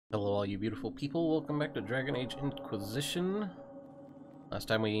Hello all you beautiful people, welcome back to Dragon Age Inquisition. Last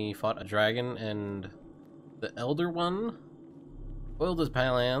time we fought a dragon and the Elder One oiled his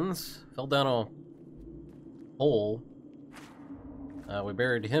pylons, fell down a hole. We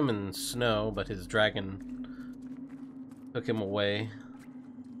buried him in snow, but his dragon took him away.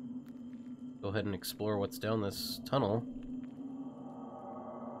 Go ahead and explore what's down this tunnel.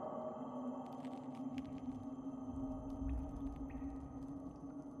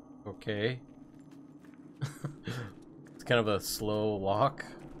 Okay. It's kind of a slow walk.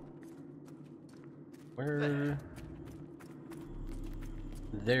 Where?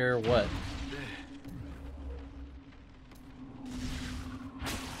 There what?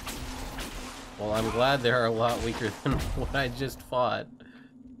 Well, I'm glad they are a lot weaker than what I just fought.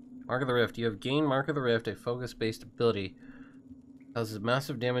 Mark of the Rift. You have gained Mark of the Rift, a focus-based ability. Causes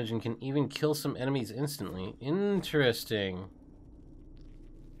massive damage and can even kill some enemies instantly. Interesting.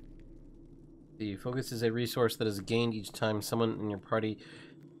 The focus is a resource that is gained each time someone in your party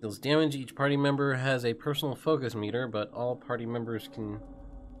deals damage. Each party member has a personal focus meter, but all party members can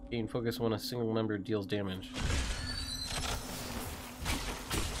gain focus when a single member deals damage.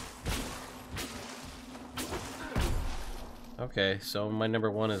 Okay, so my number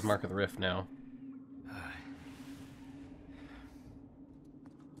one is Mark of the Rift now.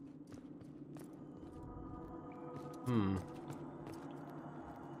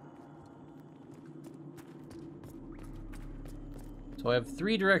 So I have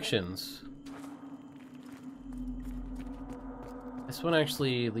 3 directions. This one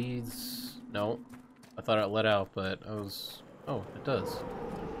actually leads... No. I thought it let out, but I was... Oh, it does.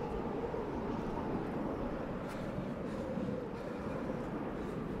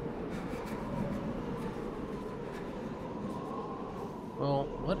 Well,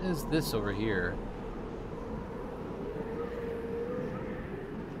 what is this over here?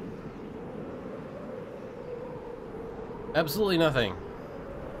 Absolutely nothing.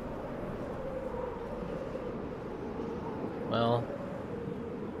 Well,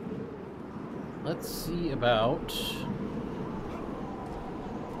 let's see about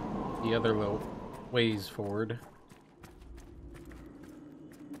the other little ways forward.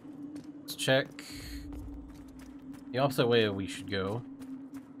 Let's check the opposite way we should go.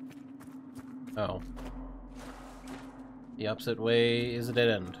 Oh. The opposite way is a dead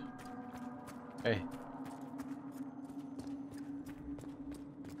end. Okay.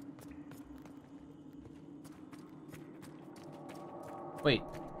 Wait.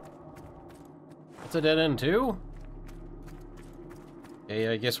 That's a dead end too? Okay,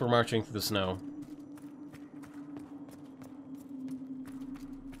 I guess we're marching through the snow.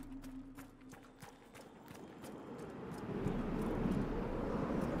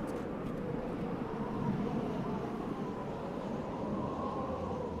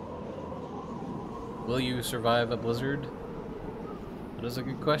 Will you survive a blizzard? That is a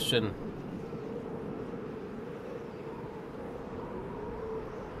good question.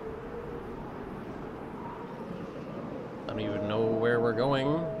 I don't even know where we're going.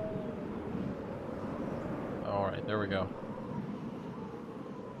 Alright, there we go.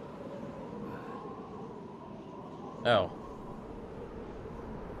 Oh.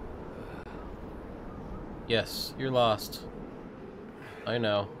 Yes, you're lost. I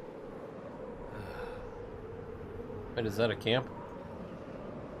know. Wait, is that a camp?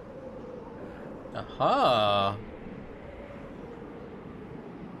 Aha!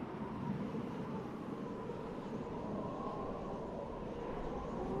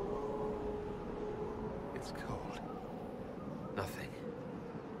 It's cold. Nothing.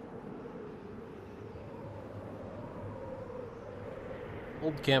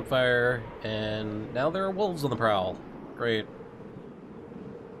 Old campfire, and now there are wolves on the prowl. Great.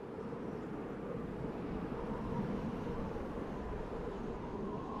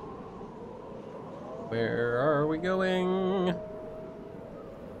 Where are we going?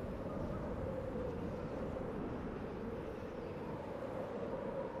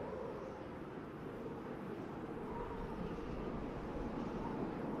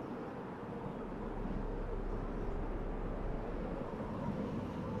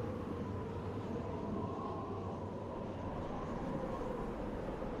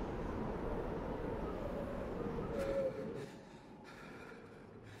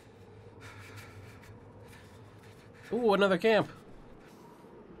 Ooh, another camp.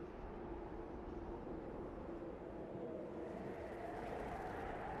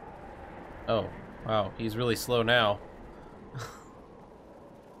 Oh, wow, he's really slow now.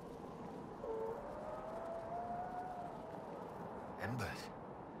 Embers.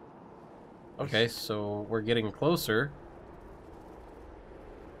 Okay, so we're getting closer.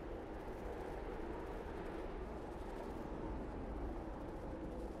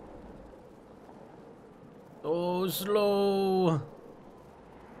 so slow.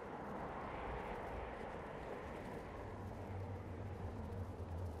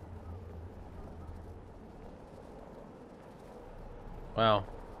 Wow.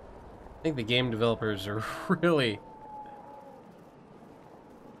 I think the game developers are really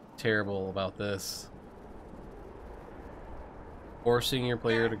terrible about this. Forcing your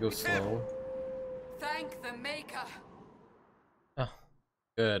player to go slow. Thank the Maker. Oh,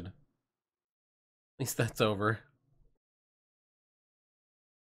 good. At least that's over.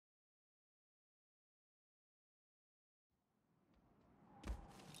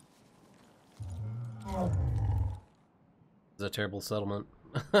 It's a terrible settlement.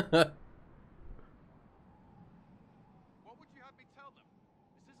 What would you have me tell them?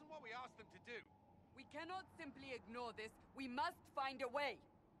 This isn't what we asked them to do. We cannot simply ignore this. We must find a way.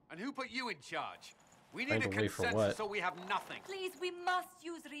 And who put you in charge? We Find need a a way for consensus what? or we have nothing. Please, we must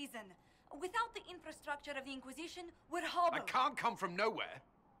use reason. Without the infrastructure of the Inquisition, we're I hobbled. can't come from nowhere.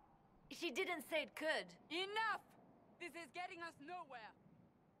 She didn't say it could. Enough! This is getting us nowhere.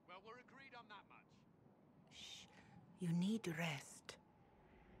 Well, we're agreed on that much. Shh. You need rest.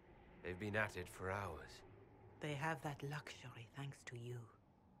 They've been at it for hours. They have that luxury thanks to you.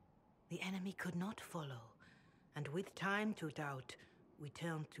 The enemy could not follow, and with time to doubt, we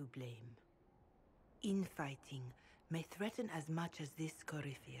turn to blame. Infighting may threaten as much as this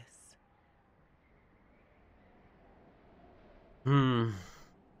Corypheus.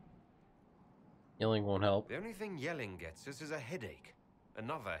 Yelling won't help. The only thing yelling gets us is a headache.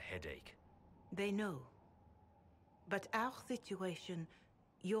 Another headache. They know. But our situation,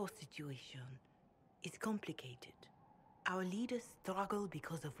 your situation, is complicated. Our leaders struggle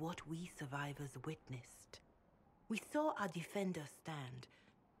because of what we survivors witnessed. We saw our defender stand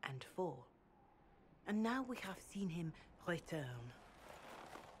and fall. And now we have seen him return.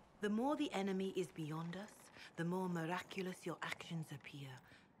 The more the enemy is beyond us, the more miraculous your actions appear,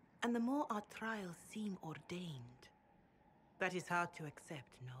 and the more our trials seem ordained. That is hard to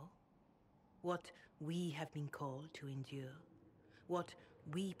accept, no? What we have been called to endure, what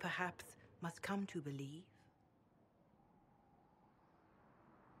we perhaps must come to believe.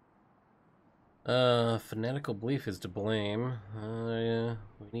 Fanatical belief is to blame. Yeah,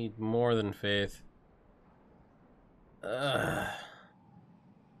 we need more than faith. Let's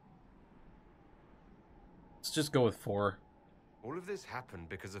just go with 4. All of this happened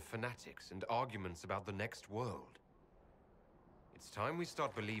because of fanatics and arguments about the next world. It's time we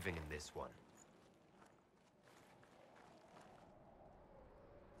start believing in this one.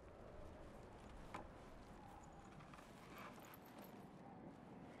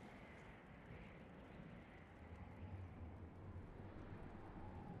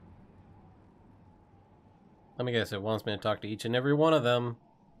 Let me guess, it wants me to talk to each and every one of them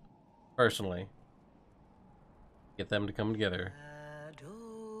personally. Get them to come together.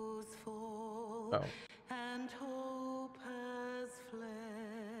 Shadows fall, Oh. and hope has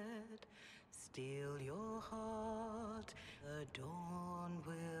fled. Still your heart, the dawn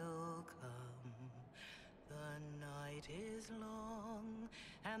will come. The night is long,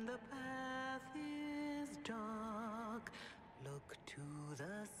 and the path is dark. Look to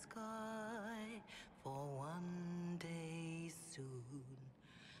the sky, for one day soon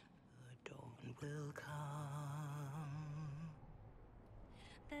the dawn will come.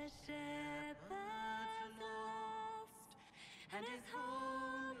 The shepherd's lost, and his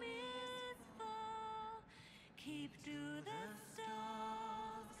home is far. Keep to the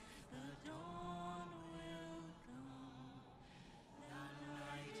stars, the dawn will come. The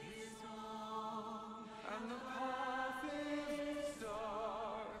night is long, And the path is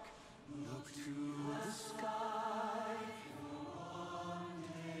dark. Look to the sky for one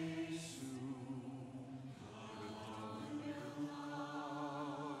day soon. The dawn will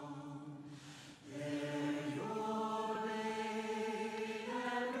come. Bear your blade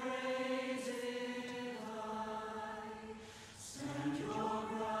and raise it high. Stand your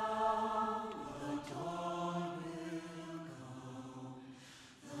ground, the dawn will come.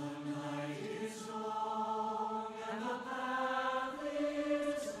 The night is long and the path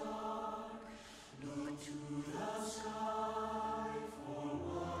is dark. Look to the sky for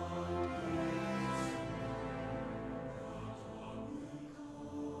one day soon. The dawn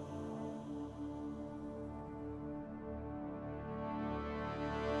will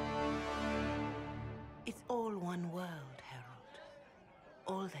It's all one world, Harold.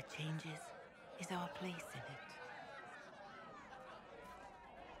 All that changes is our place in it.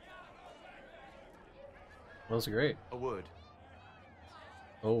 That was great. A word.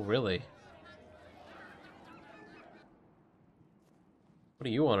 Oh, really? What do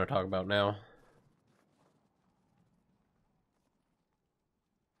you want to talk about now?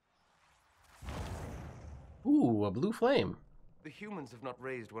 Ooh, a blue flame. The humans have not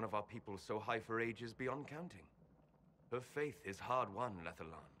raised one of our people so high for ages beyond counting. Her faith is hard-won,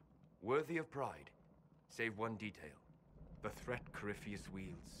 Lethalan. Worthy of pride. Save one detail. The threat Corypheus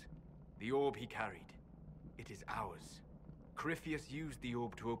wields. The orb he carried. It is ours. Corypheus used the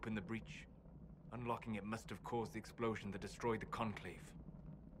orb to open the breach. Unlocking it must have caused the explosion that destroyed the Conclave.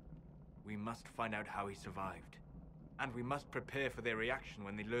 We must find out how he survived. And we must prepare for their reaction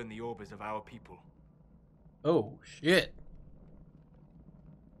when they learn the orb is of our people. Oh, shit.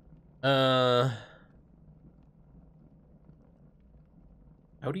 How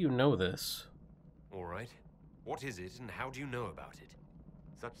do you know this? All right. What is it, and how do you know about it?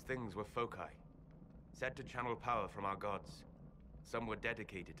 Such things were foci, said to channel power from our gods. Some were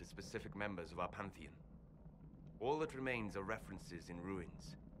dedicated to specific members of our pantheon. All that remains are references in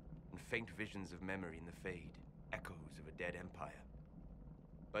ruins, and faint visions of memory in the Fade, echoes of a dead empire.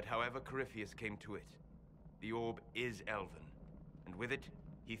 But however Corypheus came to it, the orb is elven, and with it,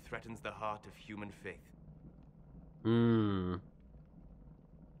 he threatens the heart of human faith.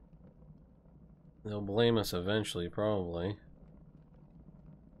 They'll blame us eventually, probably.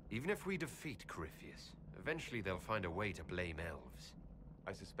 Even if we defeat Corypheus, eventually they'll find a way to blame elves.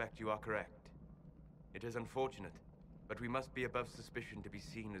 I suspect you are correct. It is unfortunate, but we must be above suspicion to be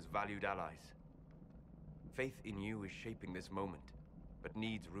seen as valued allies. Faith in you is shaping this moment, but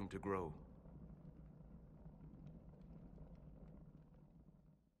needs room to grow.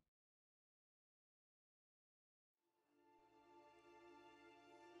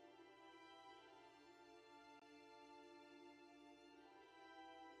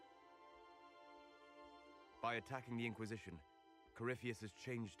 By attacking the Inquisition, Corypheus has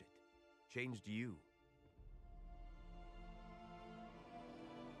changed it. Changed you.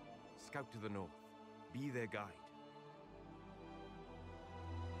 Scout to the north. Be their guide.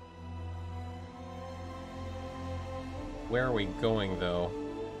 Where are we going, though?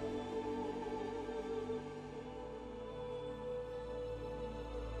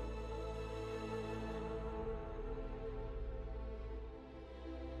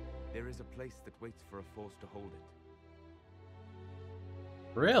 There is a place that waits for a force to hold it.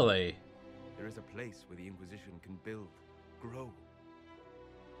 Really? There is a place where the Inquisition can build, grow.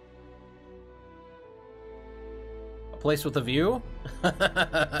 A place with a view?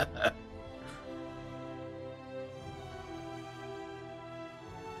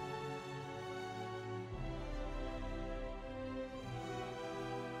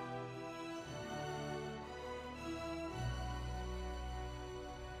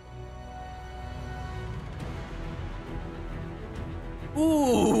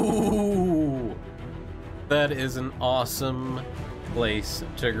 Ooh! That is an awesome place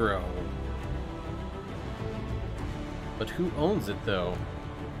to grow. But who owns it, though?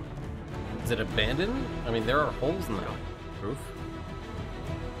 Is it abandoned? I mean, there are holes in the roof.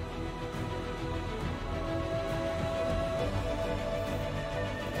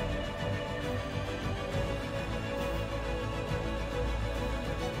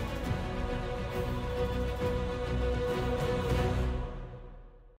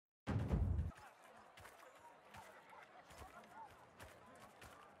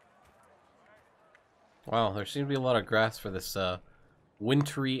 Wow, there seems to be a lot of grass for this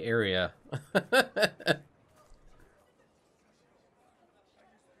wintry area.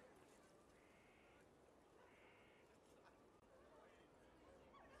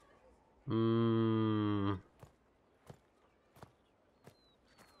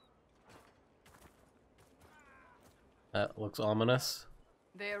 That looks ominous.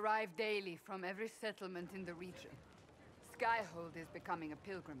 They arrive daily from every settlement in the region. Skyhold is becoming a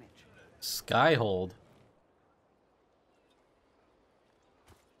pilgrimage. Skyhold?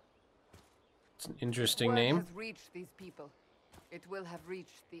 It's an interesting name. Word has reached these people. It will have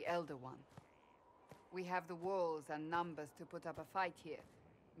reached the Elder One. We have the walls and numbers to put up a fight here,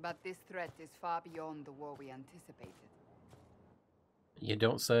 but this threat is far beyond the war we anticipated. You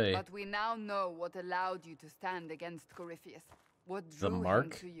don't say. But we now know what allowed you to stand against Corypheus. What drew The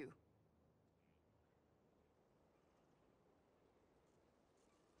mark? him to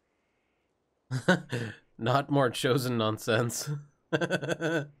you. Not more chosen nonsense.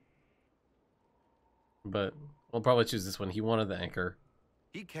 But we'll probably choose this one. He wanted the anchor.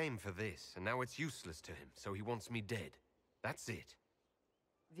 He came for this, and now it's useless to him, so he wants me dead. That's it.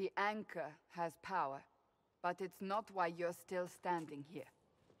 The anchor has power, but it's not why you're still standing here.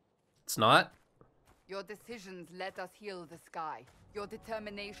 It's not? Your decisions let us heal the sky. Your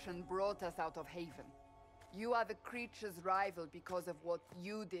determination brought us out of Haven. You are the creature's rival because of what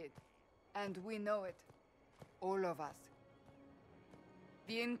you did. And we know it. All of us.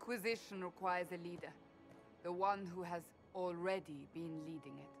 The Inquisition requires a leader. The one who has already been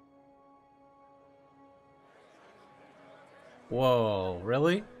leading it. Whoa,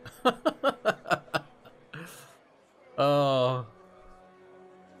 really? Oh.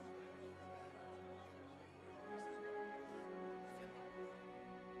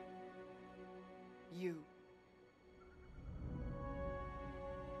 You.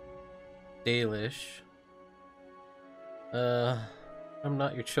 Dalish. I'm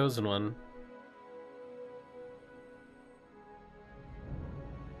not your chosen one.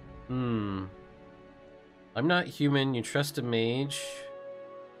 I'm not human, you trust a mage.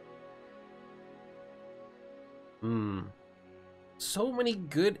 So many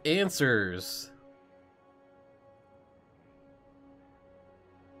good answers.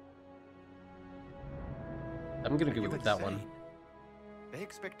 I'm gonna go with that one. They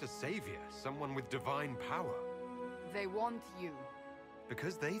expect a savior, someone with divine power. They want you.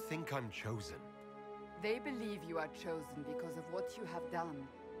 Because they think I'm chosen. They believe you are chosen because of what you have done,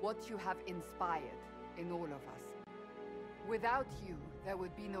 what you have inspired in all of us. Without you, there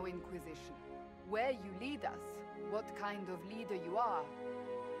would be no Inquisition. Where you lead us, what kind of leader you are,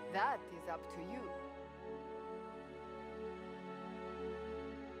 that is up to you.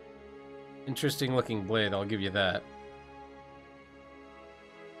 Interesting looking blade, I'll give you that.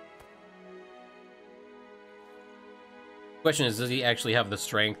 Question is, does he actually have the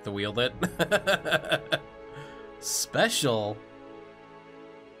strength to wield it? Special.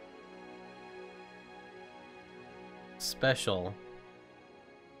 Special.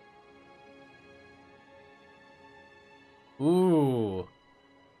 Ooh.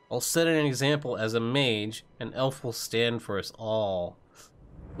 I'll set an example as a mage. An elf will stand for us all.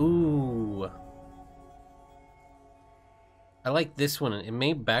 Ooh. I like this one. It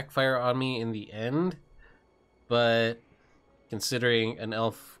may backfire on me in the end, but considering an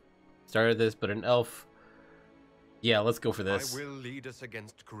elf started this, but an elf... Yeah, let's go for this. I will lead us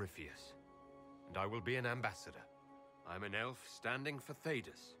against Corypheus, and I will be an ambassador. I'm an elf standing for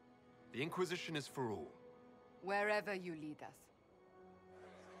Thedas. The Inquisition is for all. Wherever you lead us.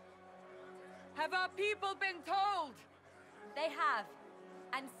 Have our people been told? They have.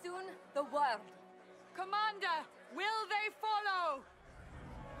 And soon, the world. Commander, will they follow?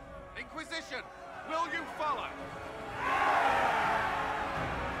 Inquisition, will you follow?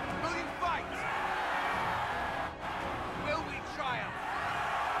 Will you fight? Will we triumph?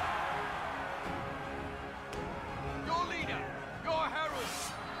 Your leader, your herald,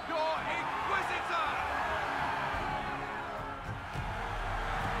 your Inquisitor!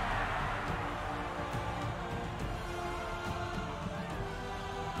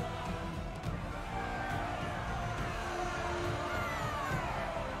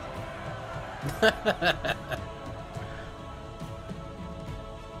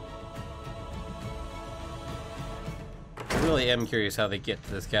 I really am curious how they get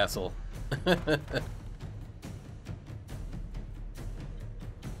to this castle.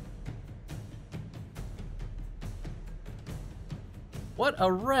 What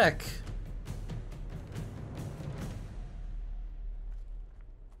a wreck!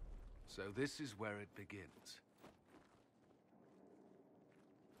 So this is where it begins.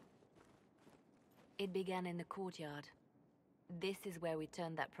 It began in the courtyard. This is where we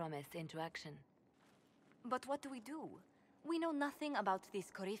turned that promise into action. But what do? We know nothing about this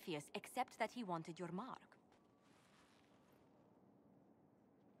Corypheus except that he wanted your mark.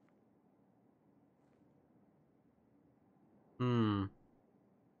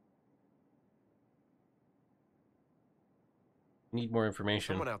 Need more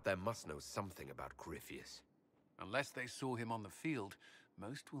information. Someone out there must know something about Corypheus. Unless they saw him on the field,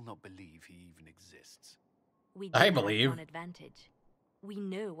 most will not believe he even exists. We I do have believe. one advantage. We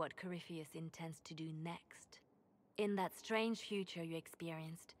know what Corypheus intends to do next. In that strange future you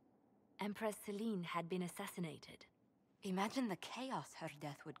experienced, Empress Selene had been assassinated. Imagine the chaos her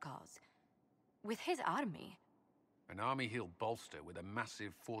death would cause. With his army. An army he'll bolster with a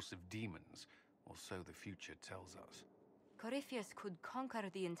massive force of demons, or so the future tells us. Corypheus could conquer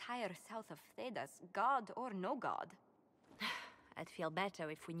the entire south of Thedas, god or no god. I'd feel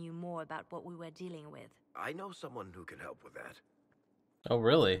better if we knew more about what we were dealing with. I know someone who can help with that. Oh,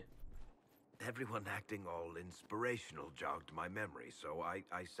 really? Everyone acting all inspirational jogged my memory, so I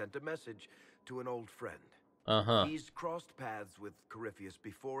sent a message to an old friend. Uh-huh. He's crossed paths with Corypheus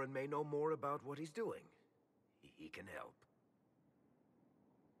before and may know more about what he's doing. He can help.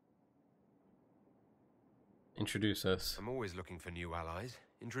 Introduce us. I'm always looking for new allies.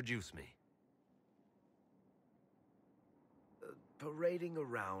 Introduce me. Parading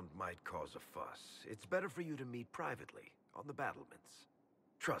around might cause a fuss. It's better for you to meet privately, on the battlements.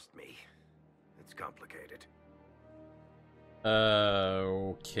 Trust me, It's complicated.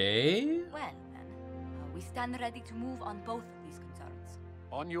 Okay. Well, then, we stand ready to move on both of these concerns.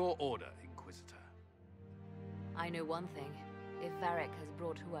 On your order, Inquisitor. I know one thing. If Varric has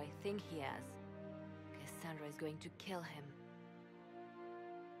brought who I think he has, Cassandra is going to kill him.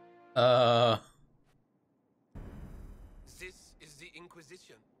 This is the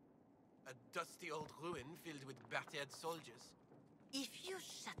Inquisition. A dusty old ruin filled with battered soldiers. If you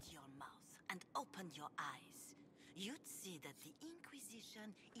shut your mouth and opened your eyes, you'd see that the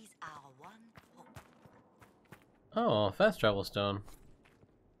Inquisition is our one hope. Oh, fast travel stone.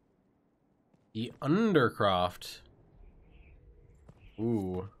 The Undercroft.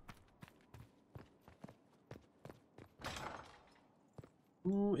 Ooh.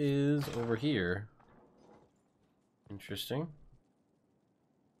 Who is over here? Interesting.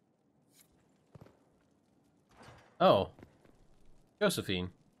 Oh. Josephine.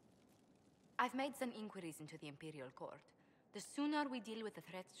 I've made some inquiries into the Imperial Court. The sooner we deal with the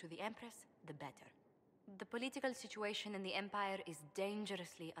threats to the Empress, the better. The political situation in the Empire is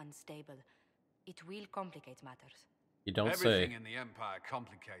dangerously unstable. It will complicate matters. You don't Everything say. in the Empire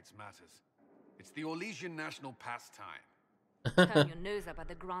complicates matters. It's the Orlesian national pastime. Turn your nose up at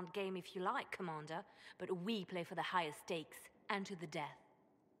the grand game if you like, Commander, but we play for the highest stakes, and to the death.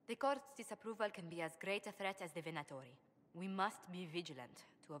 The Court's disapproval can be as great a threat as the Venatori. We must be vigilant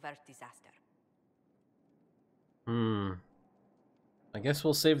to avert disaster. I guess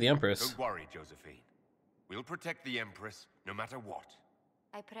we'll save the Empress. Don't worry, Josephine. We'll protect the Empress, no matter what.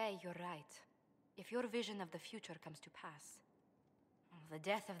 I pray you're right. If your vision of the future comes to pass, the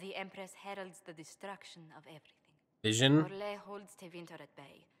death of the Empress heralds the destruction of everything. Vision? Orlais holds Tevinter at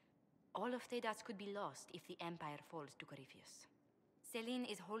bay. All of Thedas could be lost if the Empire falls to Corypheus. Selene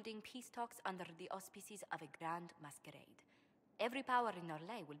is holding peace talks under the auspices of a grand masquerade. Every power in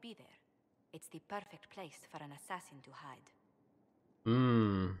Orlais will be there. It's the perfect place for an assassin to hide.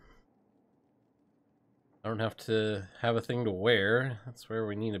 I don't have to have a thing to wear. That's where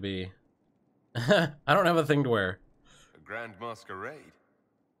we need to be. I don't have a thing to wear. A grand masquerade?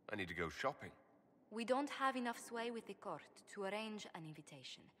 I need to go shopping. We don't have enough sway with the court to arrange an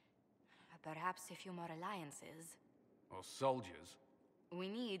invitation. Perhaps a few more alliances. Or soldiers. We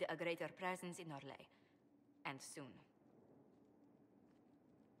need a greater presence in Orlais. And soon.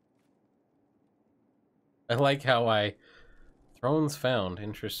 I like how Thrones found.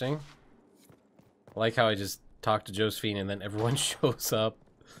 Interesting. I like how I just talked to Josephine and then everyone shows up.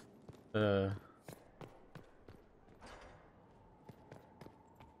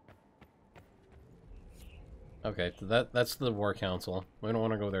 Okay, so that's the War Council. We don't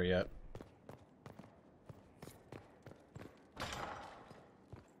want to go there yet.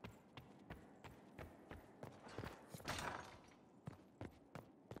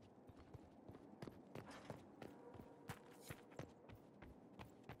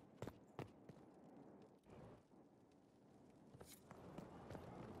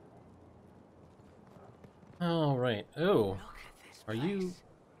 All right. Oh, are you?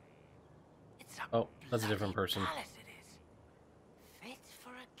 Oh, that's a different person. Fit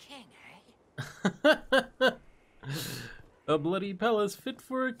for a king, eh? A bloody palace fit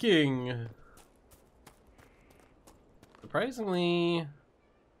for a king. Surprisingly,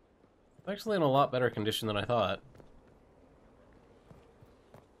 it's actually in a lot better condition than I thought.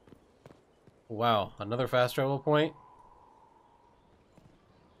 Wow, another fast travel point?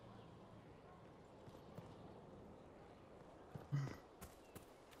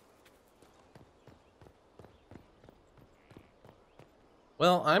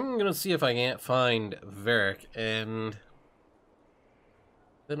 Well, I'm gonna see if I can't find Varric, and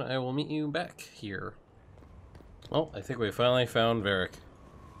then I will meet you back here. Well, I think we finally found Varric.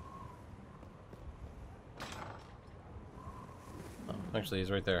 Oh, actually,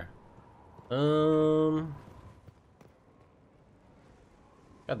 he's right there. God,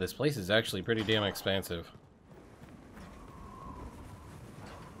 this place is actually pretty damn expansive.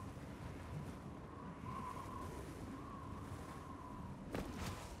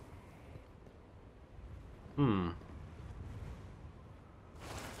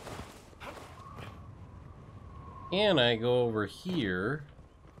 Can I go over here?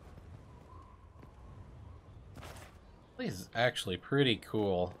 This place is actually pretty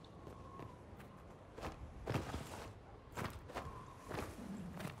cool.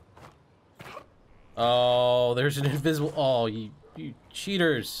 Oh, there's an invisible... Oh, you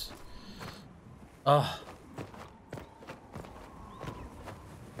cheaters. Oh.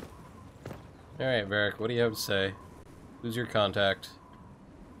 Alright, Varric, what do you have to say? Who's your contact?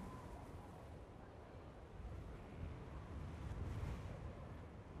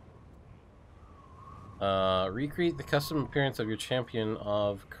 Recreate the custom appearance of your Champion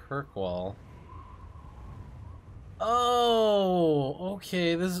of Kirkwall. Oh,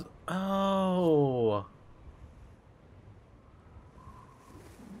 okay, this is... Oh.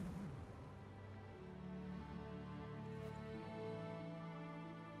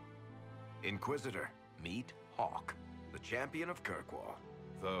 Inquisitor, meet Hawke, the Champion of Kirkwall.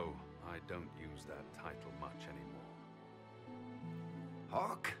 Though I don't use that title much anymore.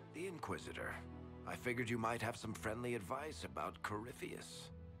 Hawke, the Inquisitor. I figured you might have some friendly advice about Corypheus.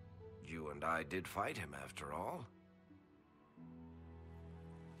 You and I did fight him, after all.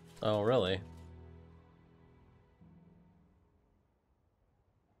 Oh, really?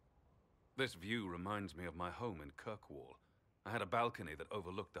 This view reminds me of my home in Kirkwall. I had a balcony that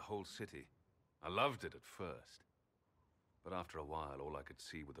overlooked the whole city. I loved it at first. But after a while, all I could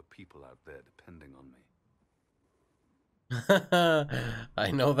see were the people out there depending on me.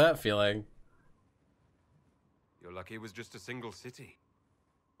 I know that feeling. You're lucky it was just a single city.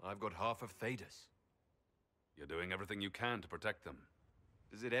 I've got half of Thedas. You're doing everything you can to protect them.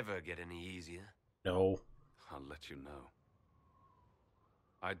 Does it ever get any easier? No. I'll let you know.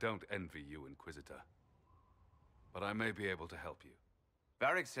 I don't envy you, Inquisitor. But I may be able to help you.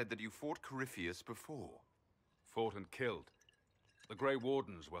 Varric said that you fought Corypheus before. Fought and killed. The Grey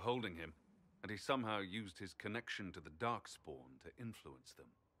Wardens were holding him, and he somehow used his connection to the Darkspawn to influence them.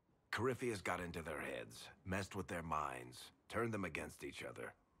 Corypheus got into their heads, messed with their minds, turned them against each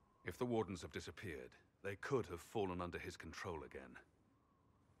other. If the Wardens have disappeared, they could have fallen under his control again.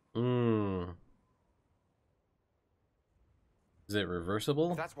 Is it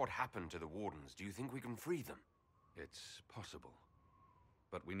reversible? If that's what happened to the Wardens, do you think we can free them? It's possible.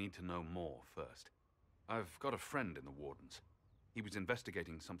 But we need to know more first. I've got a friend in the Wardens. He was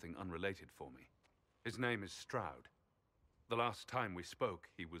investigating something unrelated for me. His name is Stroud. The last time we spoke,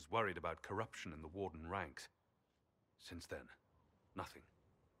 he was worried about corruption in the Warden ranks. Since then, nothing.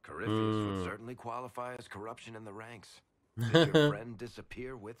 Corypheus would certainly qualify as corruption in the ranks. Did your friend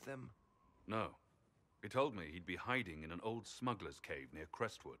disappear with them? No. He told me he'd be hiding in an old smuggler's cave near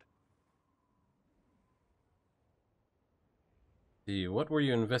Crestwood. What were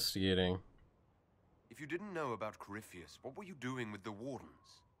you investigating? If you didn't know about Corypheus, what were you doing with the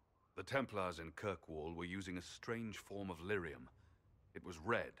Wardens? The Templars in Kirkwall were using a strange form of lyrium. It was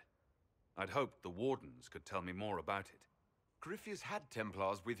red. I'd hoped the Wardens could tell me more about it. Corypheus had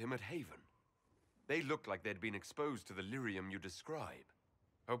Templars with him at Haven. They looked like they'd been exposed to the lyrium you describe.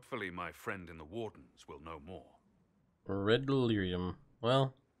 Hopefully my friend in the Wardens will know more. Red delirium.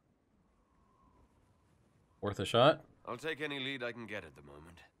 Well, worth a shot? I'll take any lead I can get at the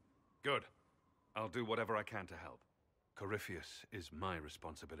moment. Good. I'll do whatever I can to help. Corypheus is my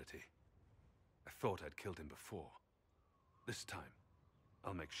responsibility. I thought I'd killed him before. This time,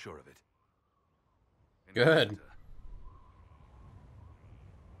 I'll make sure of it. Good.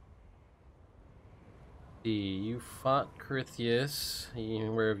 You fought Corypheus.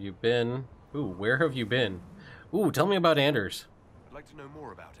 Where have you been? Ooh, where have you been? Ooh, tell me about Anders. I'd like to know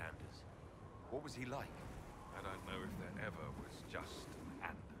more about Anders. What was he like? I don't know if there ever was just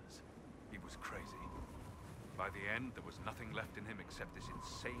Anders. He was crazy. By the end, there was nothing left in him except this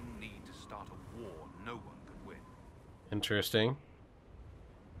insane need to start a war no one could win. Interesting.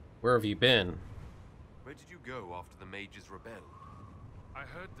 Where have you been? Where did you go after the mages rebelled? I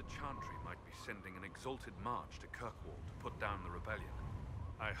heard the Chantry might be sending an exalted march to Kirkwall to put down the rebellion.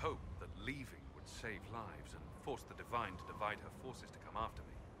 I hoped that leaving would save lives and force the Divine to divide her forces to come after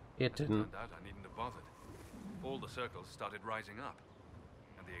me. It didn't. Turned out I needn't have bothered. All the circles started rising up,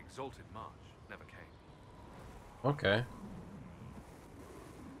 and the exalted march never came. Okay.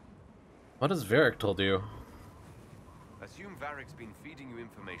 What has Varric told you? Assume Varric's been feeding you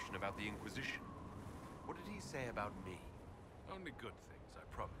information about the Inquisition. What did he say about me? Only good things, I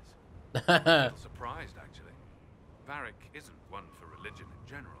promise. I'm a little surprised, actually. Varric isn't one for religion in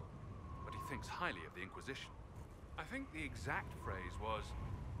general, but he thinks highly of the Inquisition. I think the exact phrase was,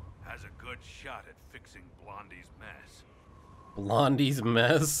 has a good shot at fixing Blondie's mess. Blondie's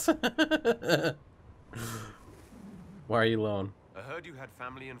mess? Why are you alone? I heard you had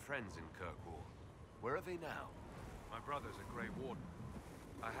family and friends in Kirkwall. Where are they now? My brother's a Grey Warden.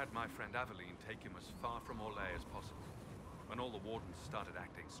 I had my friend Aveline take him as far from Orlais as possible. When all the Wardens started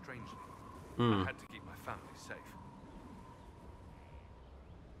acting strangely, I had to keep my family safe.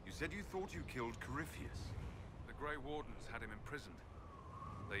 You said you thought you killed Corypheus. The Grey Wardens had him imprisoned.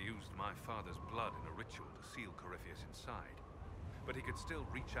 They used my father's blood in a ritual to seal Corypheus inside. But he could still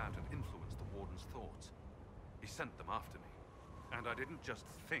reach out and influence the Warden's thoughts. He sent them after me. And I didn't just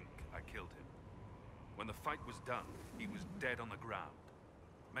think I killed him. When the fight was done, he was dead on the ground.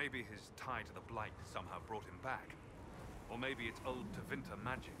 Maybe his tie to the Blight somehow brought him back. Or maybe it's old Tevinter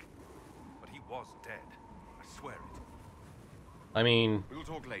magic. But he was dead. I swear it. I mean, We'll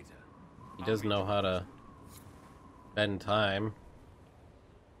talk later. he does know how to bend time.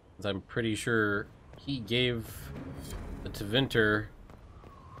 'Cause I'm pretty sure he gave the Tevinter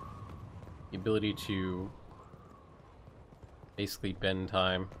the ability to basically bend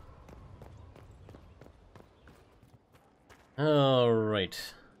time.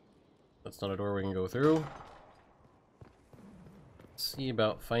 Alright. That's not a door we can go through. Let's see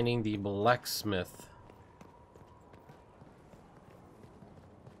about finding the blacksmith.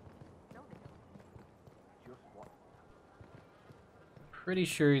 Pretty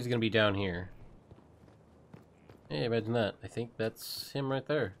sure he's gonna be down here. Hey, imagine that. I think that's him right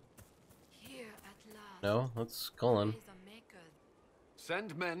there. Here at last. No, that's Cullen. Praise the Maker.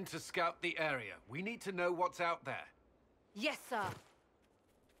 Send men to scout the area. We need to know what's out there. Yes, sir.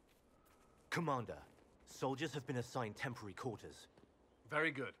 Commander, soldiers have been assigned temporary quarters.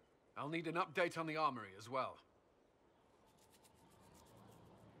 Very good. I'll need an update on the armory as well.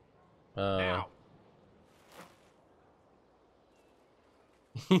 Now.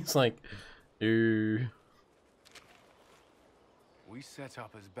 He's like, ooh. We set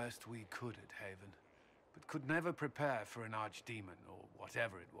up as best we could at Haven, but could never prepare for an archdemon, or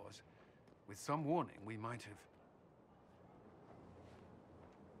whatever it was. With some warning, we might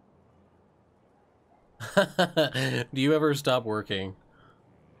Do you ever stop working?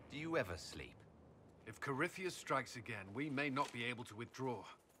 Do you ever sleep? If Corypheus strikes again, we may not be able to withdraw.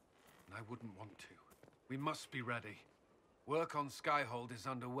 And I wouldn't want to. We must be ready. Work on Skyhold is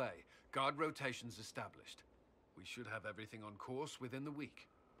underway. Guard rotations established. We should have everything on course within the week.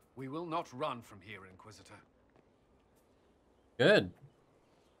 We will not run from here, Inquisitor. Good.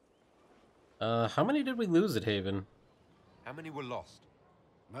 How many did we lose at Haven? How many were lost?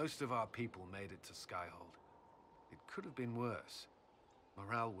 Most of our people made it to Skyhold. It could have been worse.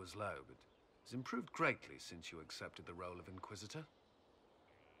 Morale was low, but it's improved greatly since you accepted the role of Inquisitor.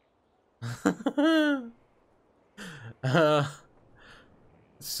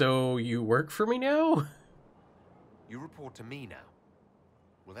 So you work for me now? You report to me now.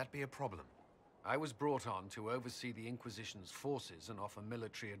 Will that be a problem? I was brought on to oversee the Inquisition's forces and offer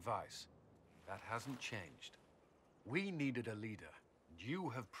military advice. That hasn't changed. We needed a leader. You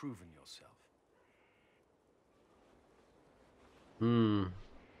have proven yourself.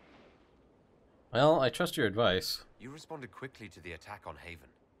 Well, I trust your advice. You responded quickly to the attack on Haven.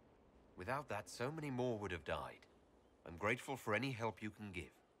 Without that, so many more would have died. I'm grateful for any help you can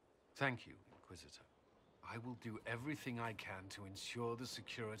give. Thank you, Inquisitor. I will do everything I can to ensure the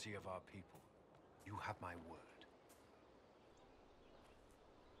security of our people. You have my word.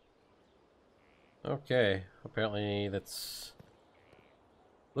 Okay, apparently that's...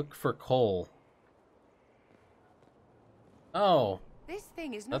 Look for coal. Oh, This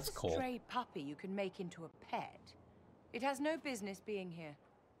thing is not that's a cool. stray puppy you can make into a pet. It has no business being here.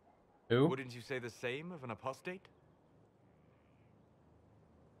 Who? Wouldn't you say the same of an apostate?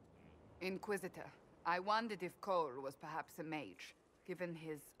 Inquisitor, I wondered if Cole was perhaps a mage, given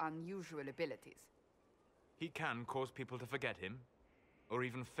his unusual abilities. He can cause people to forget him, or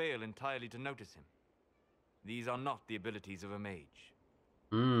even fail entirely to notice him. These are not the abilities of a mage.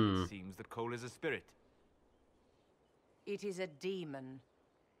 It seems that Cole is a spirit. It is a demon.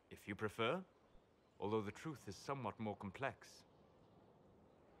 If you prefer, although the truth is somewhat more complex.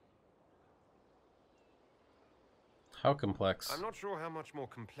 How complex? I'm not sure how much more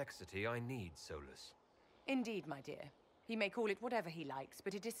complexity I need, Solus. Indeed, my dear. He may call it whatever he likes,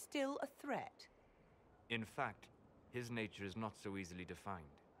 but it is still a threat. In fact, his nature is not so easily defined.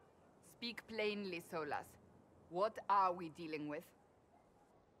 Speak plainly, Solas. What are we dealing with?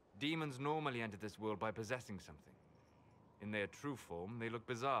 Demons normally enter this world by possessing something. In their true form, they look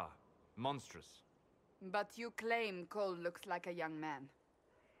bizarre, monstrous. But you claim Cole looks like a young man.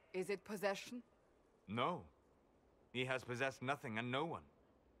 Is it possession? No. He has possessed nothing and no one.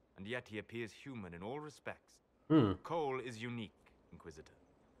 And yet he appears human in all respects. Cole is unique, Inquisitor.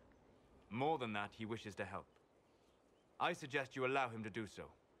 More than that, he wishes to help. I suggest you allow him to do so.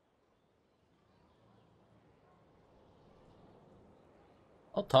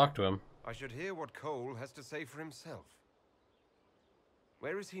 I'll talk to him. I should hear what Cole has to say for himself.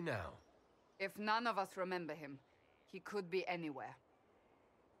 Where is he now? If none of us remember him, he could be anywhere.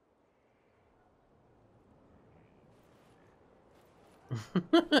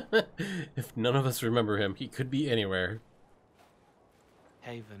 If none of us remember him, he could be anywhere.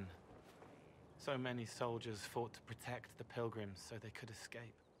 Haven. So many soldiers fought to protect the pilgrims so they could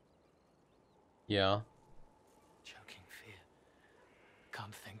escape. Yeah. Choking fear.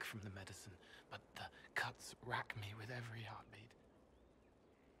 Can't think from the medicine, but the cuts rack me with every heartbeat.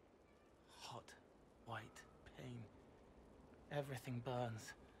 Hot, white pain. Everything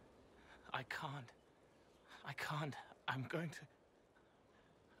burns. I can't. I'm going to...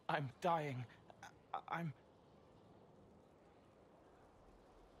 I'm dying. I'm...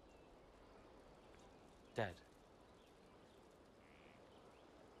 dead.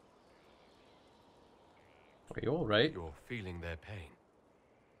 Are you alright? You're feeling their pain.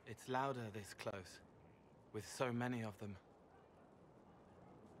 It's louder this close, with so many of them.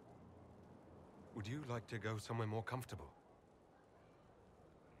 Would you like to go somewhere more comfortable?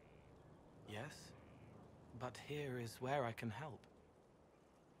 Yes, but here is where I can help.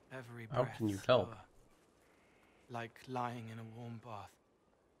 Every How breath can you help? slower, like lying in a warm bath,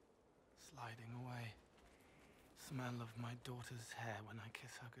 sliding away. Smell of my daughter's hair when I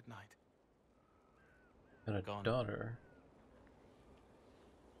kiss her goodnight. And a Gone. daughter.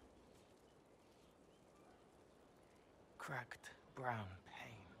 Cracked brown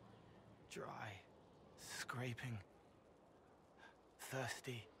pain, dry, scraping,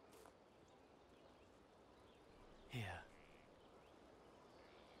 thirsty. Here.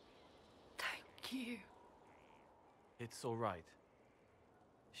 Thank you. It's all right.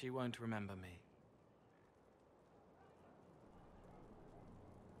 She won't remember me.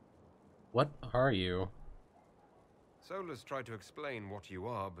 What are you? Solas tried to explain what you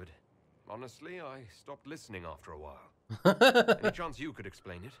are, but honestly, I stopped listening after a while. Any chance you could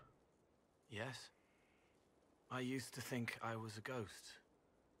explain it? Yes. I used to think I was a ghost.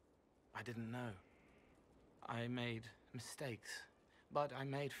 I didn't know. I made mistakes, but I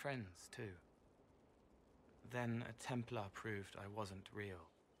made friends too. Then a Templar proved I wasn't real.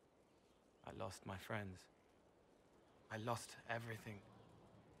 I lost my friends. I lost everything.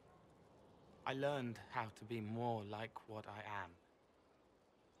 I learned how to be more like what I am.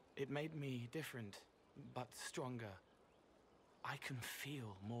 It made me different, but stronger. I can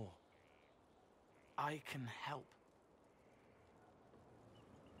feel more. I can help.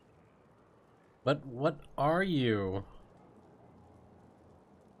 But what are you?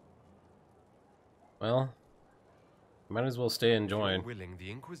 Well, might as well stay and join. If you're willing, the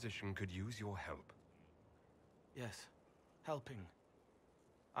Inquisition could use your help. Yes, helping.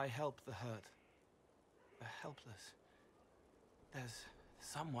 I help the hurt, the helpless. There's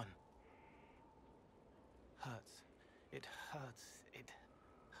someone. Hurts. It hurts. It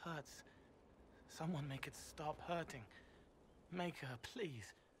hurts. Someone make it stop hurting. Make her,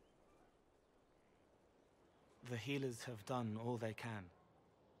 please. The healers have done all they can.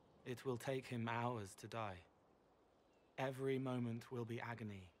 It will take him hours to die. Every moment will be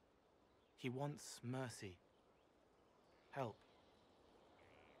agony. He wants mercy. Help.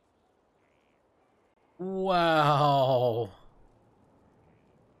 Wow.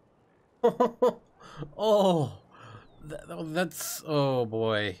 Oh, that's, oh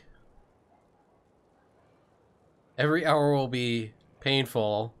boy. Every hour will be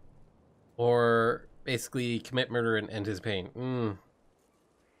painful, or basically commit murder and end his pain.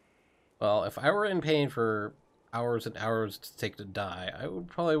 Well, if I were in pain for hours and hours to take to die, I would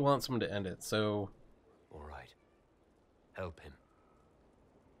probably want someone to end it, so... All right. Help him.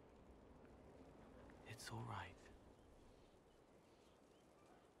 It's all right.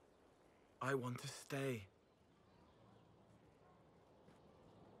 I want to stay.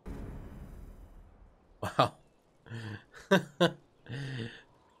 Wow.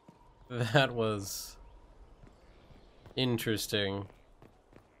 That was interesting.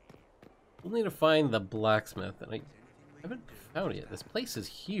 We'll need to find the blacksmith, and I haven't found it yet. This place is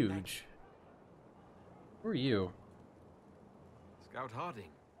huge. Who are you? Scout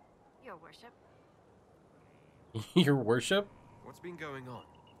Harding. Your worship. Your worship? What's been going on?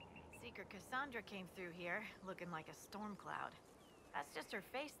 Seeker Cassandra came through here, looking like a storm cloud. That's just her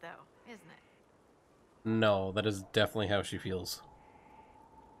face, though, isn't it? No, that is definitely how she feels.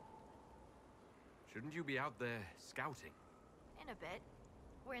 Shouldn't you be out there scouting? In a bit.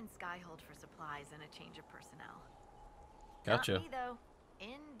 We're in Skyhold for supplies and a change of personnel. Gotcha. Not me, though.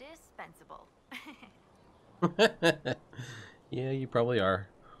 Indispensable. Yeah, you probably are.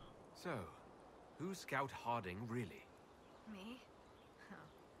 So, who's Scout Harding really? Me? Oh,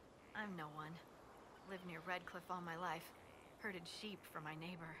 I'm no one. Lived near Redcliffe all my life. Herded sheep for my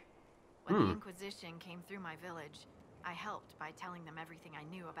neighbor. When the Inquisition came through my village, I helped by telling them everything I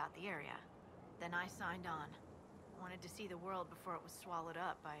knew about the area. Then I signed on. Wanted to see the world before it was swallowed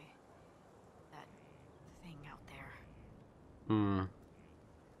up by that thing out there.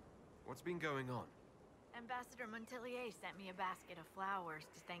 What's been going on? Ambassador Montelier sent me a basket of flowers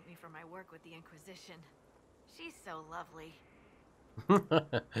to thank me for my work with the Inquisition. She's so lovely.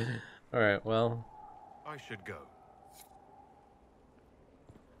 Alright, well. I should go.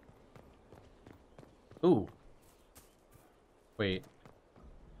 Ooh. Wait.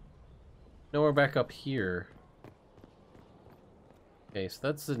 No, we're back up here. Okay, so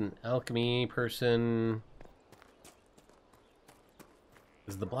that's an alchemy person.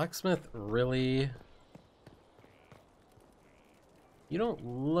 Is the blacksmith really... You don't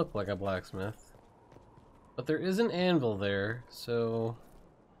look like a blacksmith. But there is an anvil there, so...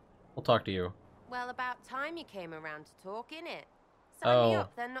 We'll talk to you. Well, about time you came around to talk, innit? Sign me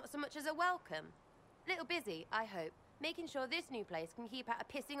up, then, not so much as a welcome. Little busy, I hope, making sure this new place can keep out a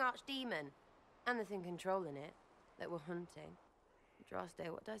pissing archdemon. And the thing controlling it, that we're hunting. Droste,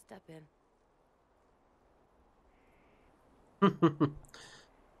 what did I step in?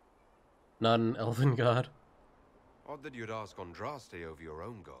 Not an elven god. Odd that you'd ask Andraste over your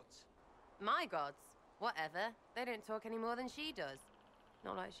own gods. My gods? Whatever. They don't talk any more than she does.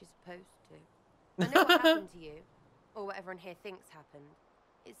 Not like she's supposed to. I know what happened to you. Or what everyone here thinks happened.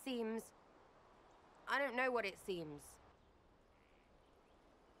 It seems... I don't know what it seems.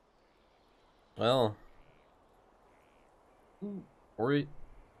 Well...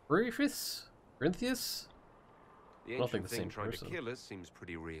 Orpheus? Corinthius? The I don't think ancient the thing same trying person. to kill us seems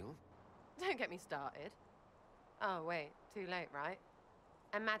pretty real. Don't get me started. Oh, wait. Too late, right?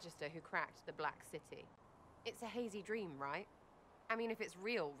 A magister who cracked the Black City. It's a hazy dream, right? I mean, if it's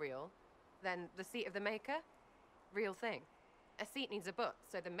real, then the seat of the Maker? Real thing. A seat needs a book,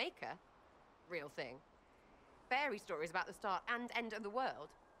 so the Maker? Real thing. Fairy stories about the start and end of the world?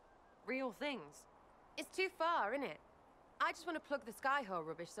 Real things. It's too far, innit? I just want to plug the Skyhold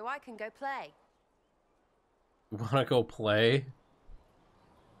rubbish so I can go play. You wanna go play?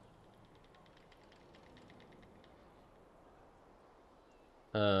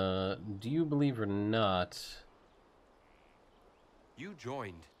 Do you believe or not? You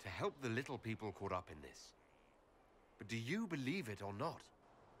joined to help the little people caught up in this. But do you believe it or not?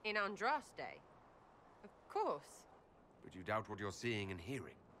 In Andraste? Of course. But you doubt what you're seeing and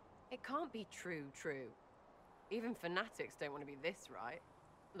hearing. It can't be true. Even fanatics don't want to be this right.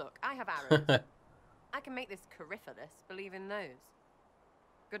 Look, I have arrows. I can make this Coryphalus believe in those.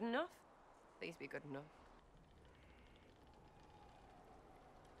 Good enough? Please be good enough.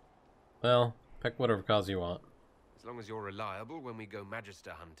 Well, pick whatever cause you want. As long as you're reliable when we go Magister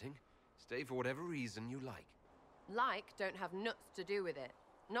hunting, stay for whatever reason you like. Like don't have nuts to do with it.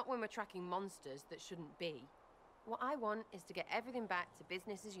 Not when we're tracking monsters that shouldn't be. What I want is to get everything back to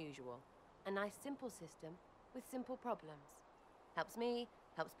business as usual. A nice simple system with simple problems. Helps me,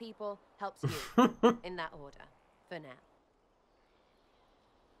 helps people, helps you. In that order. For now.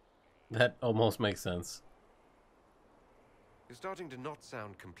 That almost makes sense. You're starting to not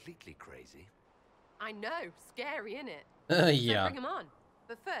sound completely crazy. I know. Scary, innit? Yeah. So bring 'em on.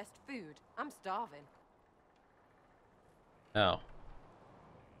 But first, food. I'm starving. Oh.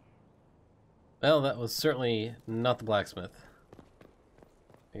 Well, that was certainly not the blacksmith.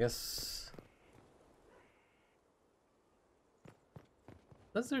 I guess...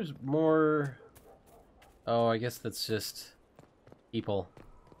 Unless there's more... Oh, I guess that's just... people.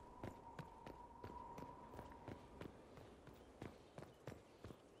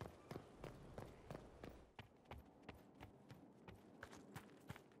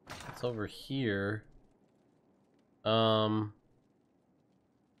 It's over here.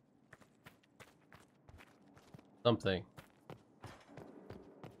 Something.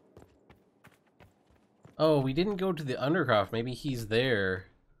 Oh, we didn't go to the Undercroft. Maybe he's there.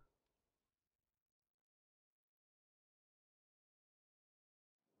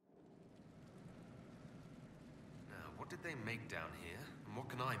 Now, what did they make down here, and what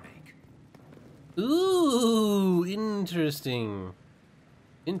can I make? Ooh, interesting.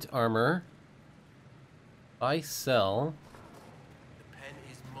 Int armor. Buy, sell. The pen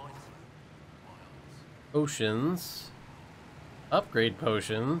is mighty. Potions. Upgrade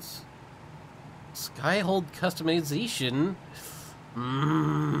potions. Skyhold customization.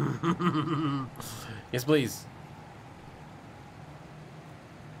 Yes, please.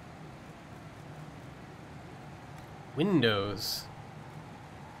 Windows.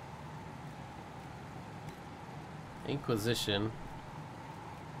 Inquisition.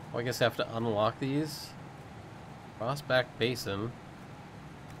 Oh, I guess I have to unlock these. Crossback basin.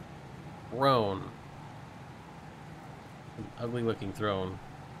 Throne. An ugly looking throne.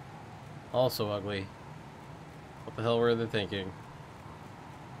 Also ugly. What the hell were they thinking?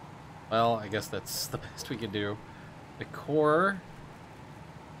 Well, I guess that's the best we can do. Decor.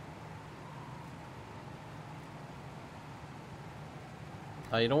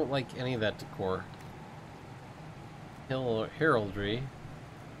 I don't like any of that decor. heraldry.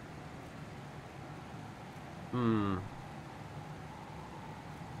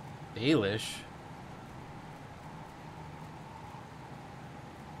 Dalish.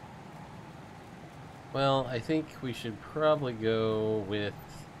 Well, I think we should probably go with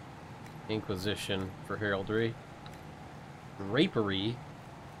Inquisition for heraldry. Drapery.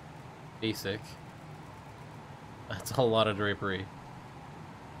 Basic. That's a lot of drapery.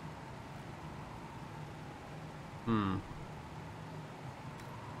 I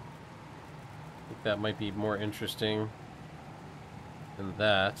think that might be more interesting than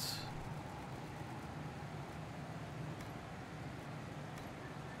that.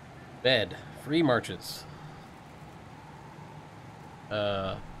 Bed. Free marches.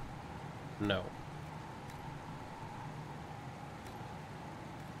 No.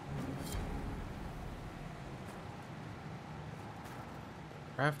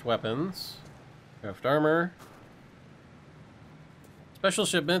 Craft weapons. Craft armor. Special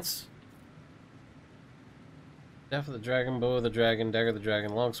shipments. Staff of the Dragon, Bow of the Dragon, Dagger of the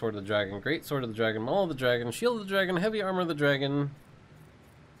Dragon, Longsword of the Dragon, Great Sword of the Dragon, Maul of the Dragon, Shield of the Dragon, Heavy Armor of the Dragon,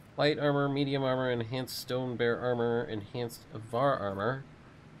 Light Armor, Medium Armor, Enhanced Stone Bear Armor, Enhanced Avar Armor,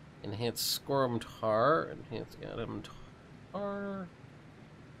 Enhanced Scorum Tar, Enhanced Adam Tar.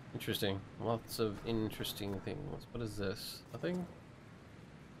 Interesting. Lots of interesting things. What is this? Nothing?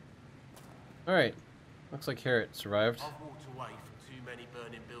 Alright. Looks like Harriet survived. I've walked away from too many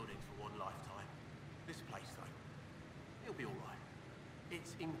burning buildings for one lifetime. This place, though, it'll be alright.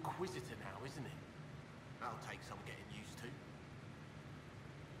 It's Inquisitor now, isn't it? That'll take some getting used to.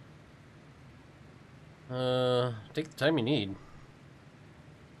 Take the time you need.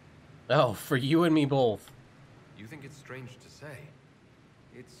 Oh, for you and me both. You think it's strange to say?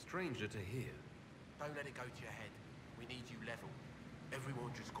 It's stranger to hear. Don't let it go to your head. We need you level.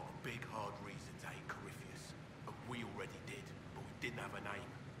 Everyone just got a big, hard reason to hate Corypheus. And we already did, but we didn't have a name.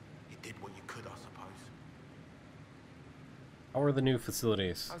 You did what you could, I suppose. How are the new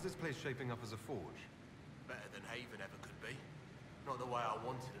facilities? How's this place shaping up as a forge? Better than Haven ever could be. Not the way I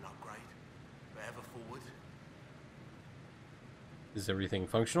wanted an upgrade, but ever forward. Is everything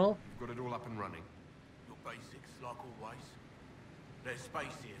functional? You've got it all up and running. Your basics, like always. There's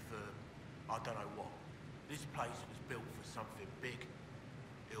space here for, I don't know what. This place was built for something big.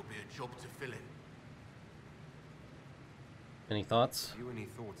 It'll be a job to fill it. Any thoughts? Have you any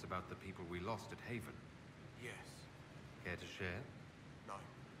thoughts about the people we lost at Haven? Yes. Care to share? No.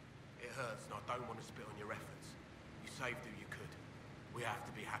 It hurts and I don't want to spit on your efforts. You saved who you could. We have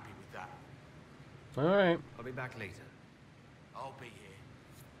to be happy with that. Alright. I'll be back later. I'll be here.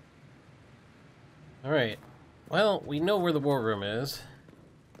 Alright. Well, we know where the war room is.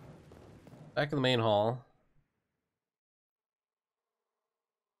 Back in the main hall.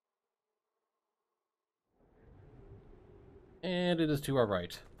 And it is to our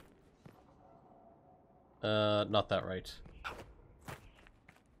right. Not that right.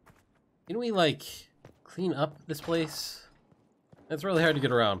 Can we, like, clean up this place? It's really hard to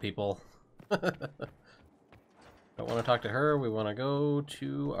get around, people. Don't want to talk to her. We want to go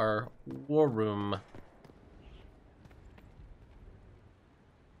to our war room.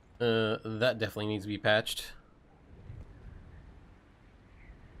 That definitely needs to be patched.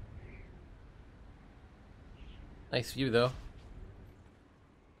 Nice view, though.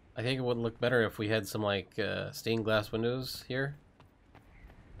 I think it would look better if we had some, like, stained glass windows here.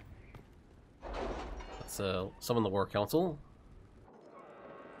 Let's summon the War Council.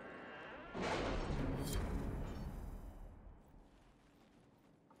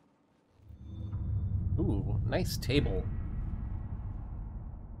 Ooh, nice table.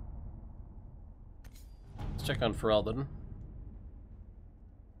 Let's check on Ferelden.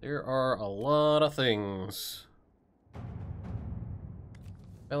 There are a lot of things.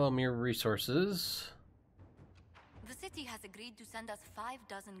 Felomir resources. The city has agreed to send us 5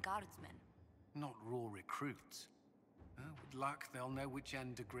 dozen guardsmen. Not raw recruits. With luck, they'll know which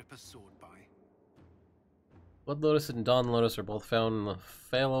end to grip a sword by. Blood Lotus and Dawn Lotus are both found in the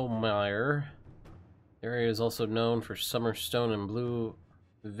Felomir. The area is also known for Summer Stone and Blue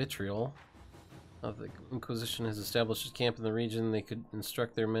Vitriol. Now the Inquisition has established a camp in the region. They could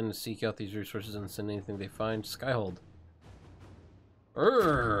instruct their men to seek out these resources and send anything they find to Skyhold.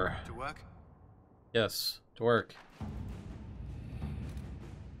 To work? Yes, to work.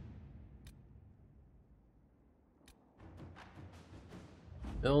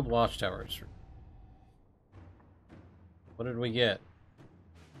 Build watchtowers. What did we get?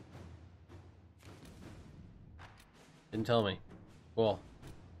 Didn't tell me. Cool.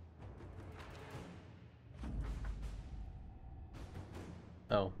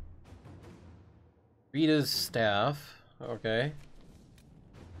 Oh. Rita's staff. Okay.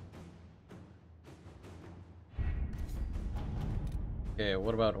 Okay,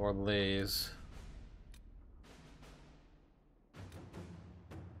 what about Orlais?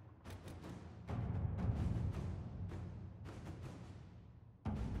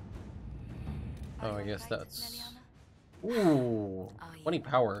 Oh, I guess that's... Ooh, 20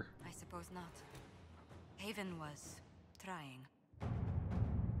 power. I suppose not. Haven was trying.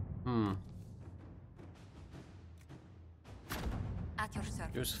 At your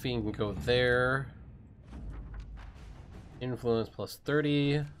service. Josephine can go there. Influence plus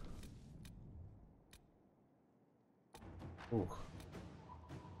 30. Ooh.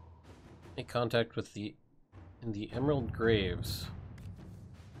 Make contact with the Emerald Graves.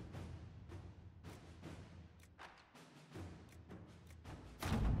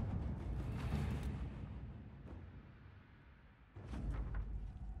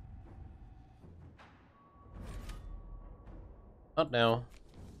 Not now.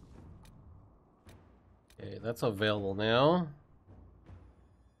 Okay, that's available now.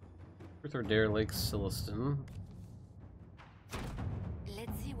 Truth or Dare Lake Siliston.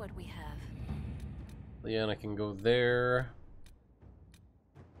 Let's see what we have. Leanna can go there.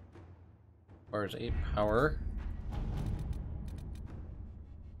 Bars 8 power.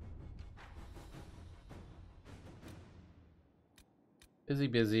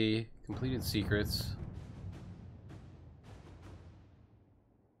 Busy. Completed secrets.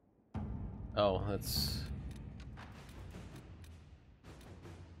 Oh, that's...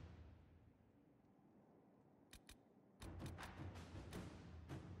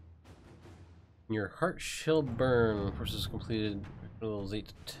 Your heart shall burn. Forces completed. Levels 8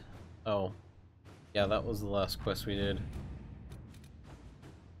 to 10. Oh. Yeah, that was the last quest we did.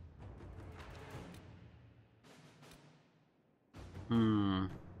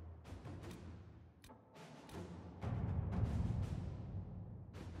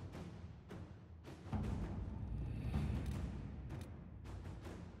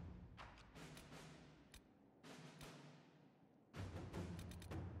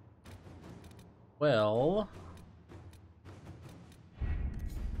 Well...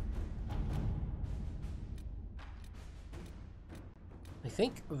 I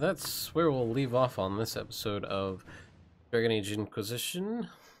think that's where we'll leave off on this episode of Dragon Age Inquisition.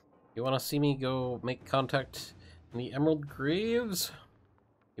 You want to see me go make contact in the Emerald Graves?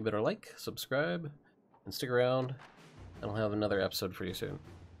 You better like, subscribe, and stick around, and I'll have another episode for you soon.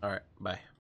 Alright, bye.